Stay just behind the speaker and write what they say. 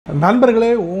நண்பர்களே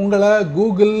உங்களை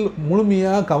கூகுள்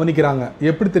முழுமையாக கவனிக்கிறாங்க.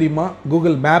 எப்படி தெரியுமா?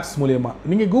 கூகுள் மேப்ஸ் மூலியமா.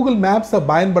 நீங்கள் கூகுள் மேப்ஸை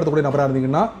பயன்படுத்தக்கூடிய நபராக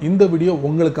இருந்தீங்கன்னா இந்த வீடியோ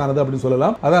உங்களுக்கானது அப்படின்னு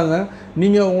சொல்லலாம். அதாங்க,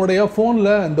 நீங்கள் உங்களுடைய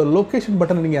ஃபோனில் இந்த லொக்கேஷன்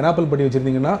பட்டனை நீங்கள் எனேபிள் பண்ணி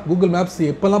வச்சுருந்தீங்கன்னா கூகுள் மேப்ஸ்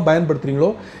எப்போல்லாம் பயன்படுத்துகிறீங்களோ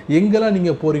எங்கெல்லாம்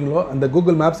நீங்கள் போகிறீங்களோ அந்த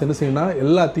கூகுள் மேப்ஸ் என்ன செய்யணும்னா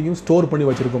எல்லாத்தையும் ஸ்டோர் பண்ணி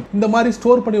வச்சுருக்கும். இந்த மாதிரி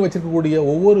ஸ்டோர் பண்ணி வச்சிருக்கக்கூடிய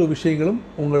ஒவ்வொரு விஷயங்களும்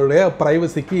உங்களுடைய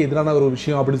ப்ரைவசிக்கு எதிரான ஒரு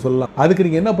விஷயம் அப்படின்னு சொல்லலாம். அதுக்கு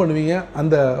நீங்கள் என்ன பண்ணுவீங்க?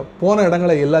 அந்த போன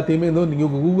இடங்களை எல்லாத்தையுமே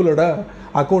நீங்கள் கூகுளோட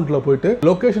அக்கௌண்ட்டில் போயிட்டு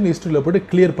லொக்கேஷன் ஹிஸ்ட்ரியில் போய்ட்டு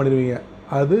கிளியர் பண்ணிடுவீங்க.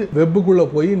 அது வெப்புக்குள்ளே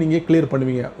போய் நீங்கள் கிளியர்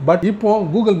பண்ணுவீங்க. பட் இப்போ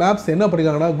கூகுள் மேப்ஸ் என்ன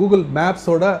பண்ணிருக்காங்கன்னா கூகுள்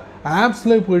மேப்ஸோட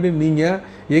ஆப்ஸில் போய்ட்டு நீங்கள்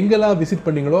எங்கெல்லாம் விசிட்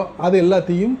பண்ணீங்களோ அது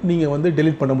எல்லாத்தையும் நீங்கள்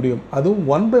டெலிட் பண்ண முடியும். அதுவும்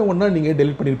ஒன் பை ஒன்னாக நீங்கள்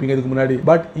டெலிட் பண்ணியிருப்பீங்க இதுக்கு முன்னாடி.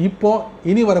 பட் இப்போ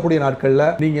இனி வரக்கூடிய நாட்களில்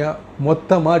நீங்கள்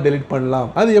மொத்தமாக டெலிட் பண்ணலாம்.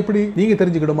 அது எப்படி நீங்கள்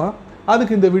தெரிஞ்சுக்கணுமா?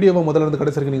 அதுக்கு இந்த வீடியோவை முதல்ல இருந்து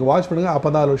கடைசி வரைக்கும் நீங்கள் வாட்ச் பண்ணுங்கள். அப்போ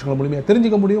தான் விஷயங்கள் முழுமையாக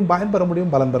தெரிஞ்சுக்க முடியும், பயன்பெற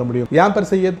முடியும், பலன் பெற முடியும். என் பேர்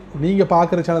சையத், நீங்கள்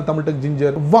பார்க்குற சேனல் தமிழ் டெக்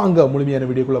ஜிஞ்சர். வாங்க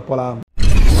முழுமையான வீடியோக்குள்ளே போகலாம்.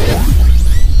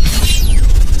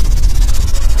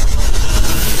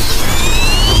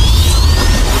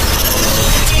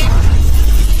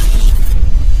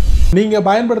 நீங்கள்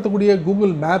பயன்படுத்தக்கூடிய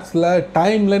கூகுள் மேப்ஸில்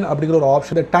டைம்லைன் அப்படிங்கிற ஒரு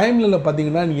ஆப்ஷன். இந்த டைம்லைனில்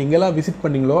பார்த்தீங்கன்னா நீங்கள் எங்கெல்லாம் விசிட்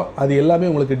பண்ணீங்களோ அது எல்லாமே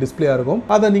உங்களுக்கு டிஸ்பிளேயாக இருக்கும்.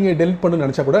 அதை நீங்கள் டெலிட் பண்ணணும்னு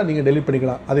நினச்சா கூட நீங்கள் டெலிட்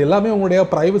பண்ணிக்கலாம். அது எல்லாமே உங்களுடைய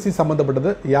ப்ரைவசி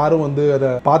சம்மந்தப்பட்டது. யாரும்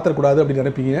அதை பார்த்துக்கூடாது அப்படின்னு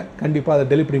நினைப்பீங்க. கண்டிப்பாக அதை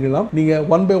டெலிட் பண்ணிக்கலாம். நீங்கள்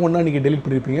ஒன் பை ஒன்னாக நீங்கள் டெலிட்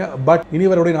பண்ணியிருப்பீங்க. பட்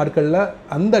இனி வரக்கூடிய நாட்களில்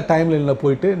அந்த டைம்லைனில்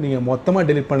போயிட்டு நீங்கள் மொத்தமாக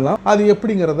டெலிட் பண்ணலாம். அது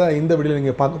எப்படிங்கிறத இந்த வீடியோவில்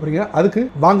நீங்கள் பார்க்க போகிறீங்க. அதுக்கு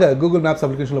வாங்க கூகுள் மேப்ஸ்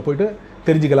அப்ளிகேஷனில் போயிட்டு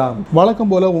தெரிஞ்சுக்கலாம். வழக்கம்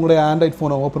போல் உங்களுடைய ஆண்ட்ராய்ட்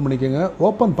ஃபோனை ஓப்பன் பண்ணிக்கோங்க.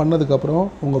 ஓப்பன் பண்ணதுக்கப்புறம்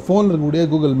உங்கள் ஃபோனில் இருக்கக்கூடிய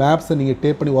கூகுள் மேப்ஸை நீங்கள்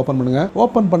டேப் பண்ணி ஓப்பன் பண்ணுங்கள்.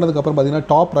 ஓப்பன் பண்ணதுக்கப்புறம் பார்த்தீங்கன்னா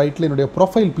டாப் ரைட்டில் என்னுடைய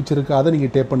ப்ரொஃபைல் பிக்சர் இருக்குது, அதை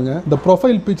நீங்கள் டேப் பண்ணுங்கள். இந்த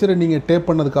ப்ரொஃபைல் பிக்சரை நீங்கள் டேப்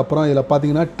பண்ணதுக்கப்புறம் இதில்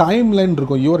பார்த்தீங்கன்னா டைம் லைன்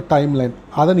இருக்கும், யுவர் டைம் லைன்,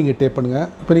 அதை நீங்கள் டேப் பண்ணுங்கள்.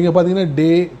 இப்போ நீங்கள் பார்த்தீங்கன்னா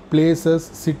டே, பிளேசஸ்,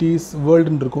 சிட்டிஸ்,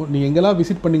 வேர்ல்டுன்னு இருக்கும். நீங்கள் எங்கெல்லாம்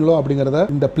விசிட் பண்ணீங்களோ அப்படிங்கிறத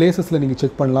இந்த பிளேசஸில் நீங்கள்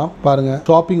செக் பண்ணலாம். பாருங்கள்,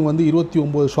 ஷாப்பிங்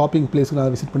 29 ஷாப்பிங் பிளேஸுக்கு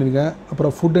நான் விசிட் பண்ணியிருக்கேன்.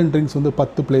 அப்புறம் ஃபுட் அண்ட் ட்ரிங்க்ஸ்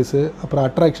 10 பிளேஸு, அப்புறம்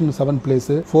அட்ராக்ஷன் 7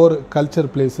 பிளேஸு, 4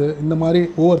 கல்ச்சர் பிளேஸு, இந்த மாதிரி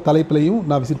ஒவ்வொரு தலைப்பிலையும்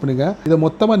நான் விசிட் பண்ணியிருக்கேன். இதை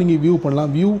மொத்தமாக நீங்கள் வியூ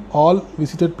பண்ணலாம். வியூ ஆல்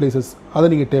விசிட்டட் பிளேசஸ், அதை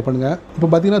நீங்கள் டேப் பண்ணுங்கள். இப்போ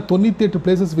பார்த்தீங்கன்னா 98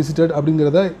 பிளேசஸ் விசிட்டட்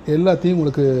அப்படிங்கிறத எல்லாத்தையும்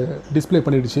உங்களுக்கு டிஸ்பிளே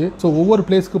பண்ணிடுச்சு. ஸோ ஒவ்வொரு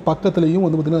பிளேஸ்க்கு பக்கத்துலையும்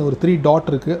பார்த்தீங்கன்னா ஒரு 3 டாட்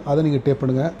இருக்குது, அதை நீங்கள் டேப்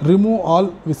பண்ணுங்கள். ரிமூவ் ஆல்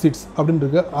விசிட்ஸ் அப்படின்னு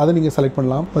இருக்கு, அதை நீங்கள் செலக்ட்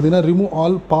பண்ணலாம். பார்த்தீங்கன்னா remove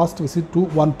all past visit to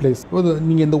one place.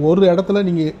 நீங்கள் இந்த ஒரு இடத்துல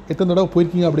நீங்கள் எத்தனை தடவை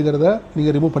போயிருக்கீங்க அப்படிங்கிறத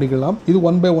நீங்கள் ரிமூவ் பண்ணிக்கலாம். இது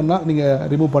ஒன் பை ஒன்னாக நீங்கள்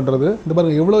ரிமூவ் பண்ணுறது. இந்த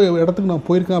பாருங்க எவ்வளோ இடத்துக்கு நான்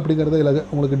போயிருக்கேன் அப்படிங்கிறத இதில்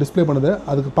உங்களுக்கு டிஸ்பிளே பண்ணுது.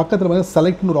 அதுக்கு பக்கத்தில்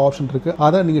செலக்ட்னு ஒரு ஆப்ஷன் இருக்குது,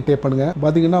 அதை நீங்கள் டேப் பண்ணுங்க.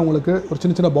 பார்த்தீங்கன்னா உங்களுக்கு ஒரு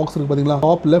சின்ன பாக்ஸ் இருக்குது. பார்த்தீங்களா,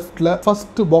 டாப் லெஃப்ட்டில்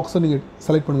ஃபர்ஸ்ட் பாக்ஸை நீங்கள்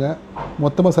செலக்ட் பண்ணுங்கள்.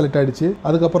 மொத்தமாக செலக்ட் ஆகிடுச்சு.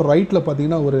 அதுக்கப்புறம் ரைட்டில்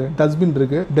பார்த்தீங்கன்னா ஒரு டஸ்ட்பின்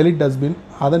இருக்குது, டெலிட் டஸ்ட்பின்,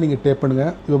 அதை நீங்கள் டேப்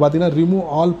பண்ணுங்கள். இப்போ பார்த்தீங்கன்னா remove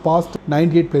all past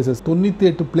 98 places,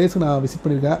 98 place நான் விசிட்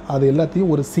பண்ணியிருக்கேன். அது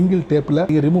எல்லாத்தையும் ஒரு சிங்கிள் டேப்பில்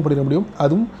நீங்கள் ரிமூவ் பண்ணிட முடியும்.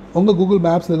 அதுவும் உங்கள் கூகுள்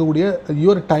மேப்ஸில் இருக்கக்கூடிய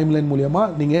யுவர் டைம் லைன் மூலியமாக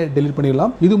நீங்கள் டெலிட்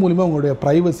பண்ணிடலாம். இது மூலிமா உங்களுடைய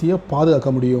ப்ரைவசியை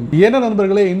பாதுகாக்க முடியும். என்ன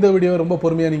நண்பர்களே, இந்த வீடியோ ரொம்ப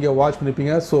பொறுமையாக நீங்கள் வாட்ச்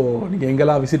பண்ணிப்பீங்க. ஸோ நீங்கள்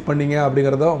எங்கெல்லாம் விசிட் பண்ணீங்க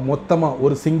அப்படிங்கிறத மொத்தமாக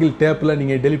ஒரு சிங்கிள் டேப்பில்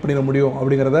நீங்கள் டெலிட் பண்ணிட முடியும்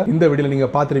அப்படிங்கிறத இந்த வீடியோவில்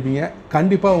நீங்கள் பார்த்துருப்பீங்க.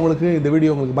 கண்டிப்பாக உங்களுக்கு இந்த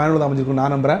வீடியோ உங்களுக்கு பயனுள்ளதாக அமைஞ்சிருக்கும்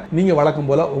நான் நம்புறேன். நீங்கள் வழக்கம்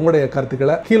போல் உங்களுடைய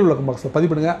கருத்துக்களை கீழே உள்ள பாக்ஸில்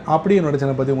பதிவு பண்ணுங்க. அப்படியே என்னோட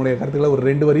சேனல் பற்றி உங்களுடைய கருத்துக்களை ஒரு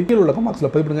 2 வரி கீழே உள்ள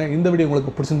பாக்ஸில் பதிவு பண்ணுங்க. இந்த வீடியோ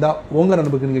உங்களுக்கு பிடிச்சிருந்தா உங்கள்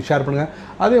நண்பருக்கு நீங்கள் ஷேர் பண்ணுங்கள்.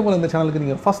 அதே போல் இந்த சேனலுக்கு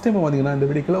நீங்கள் ஃபஸ்ட் டைம் வந்தீங்கன்னா இந்த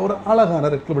வீடியோவில் ஒரு அழகான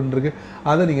ரெட் பட்டன் இருக்குது,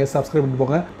 அதை நீங்கள் சப்ஸ்கிரைப் பண்ணிட்டு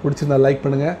போங்க. பிடிச்சிருந்தா லைக்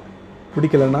பண்ணுங்கள்,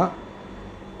 பிடிக்கலன்னா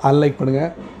அன்லைக்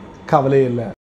பண்ணுங்கள், கவலையே இல்லை.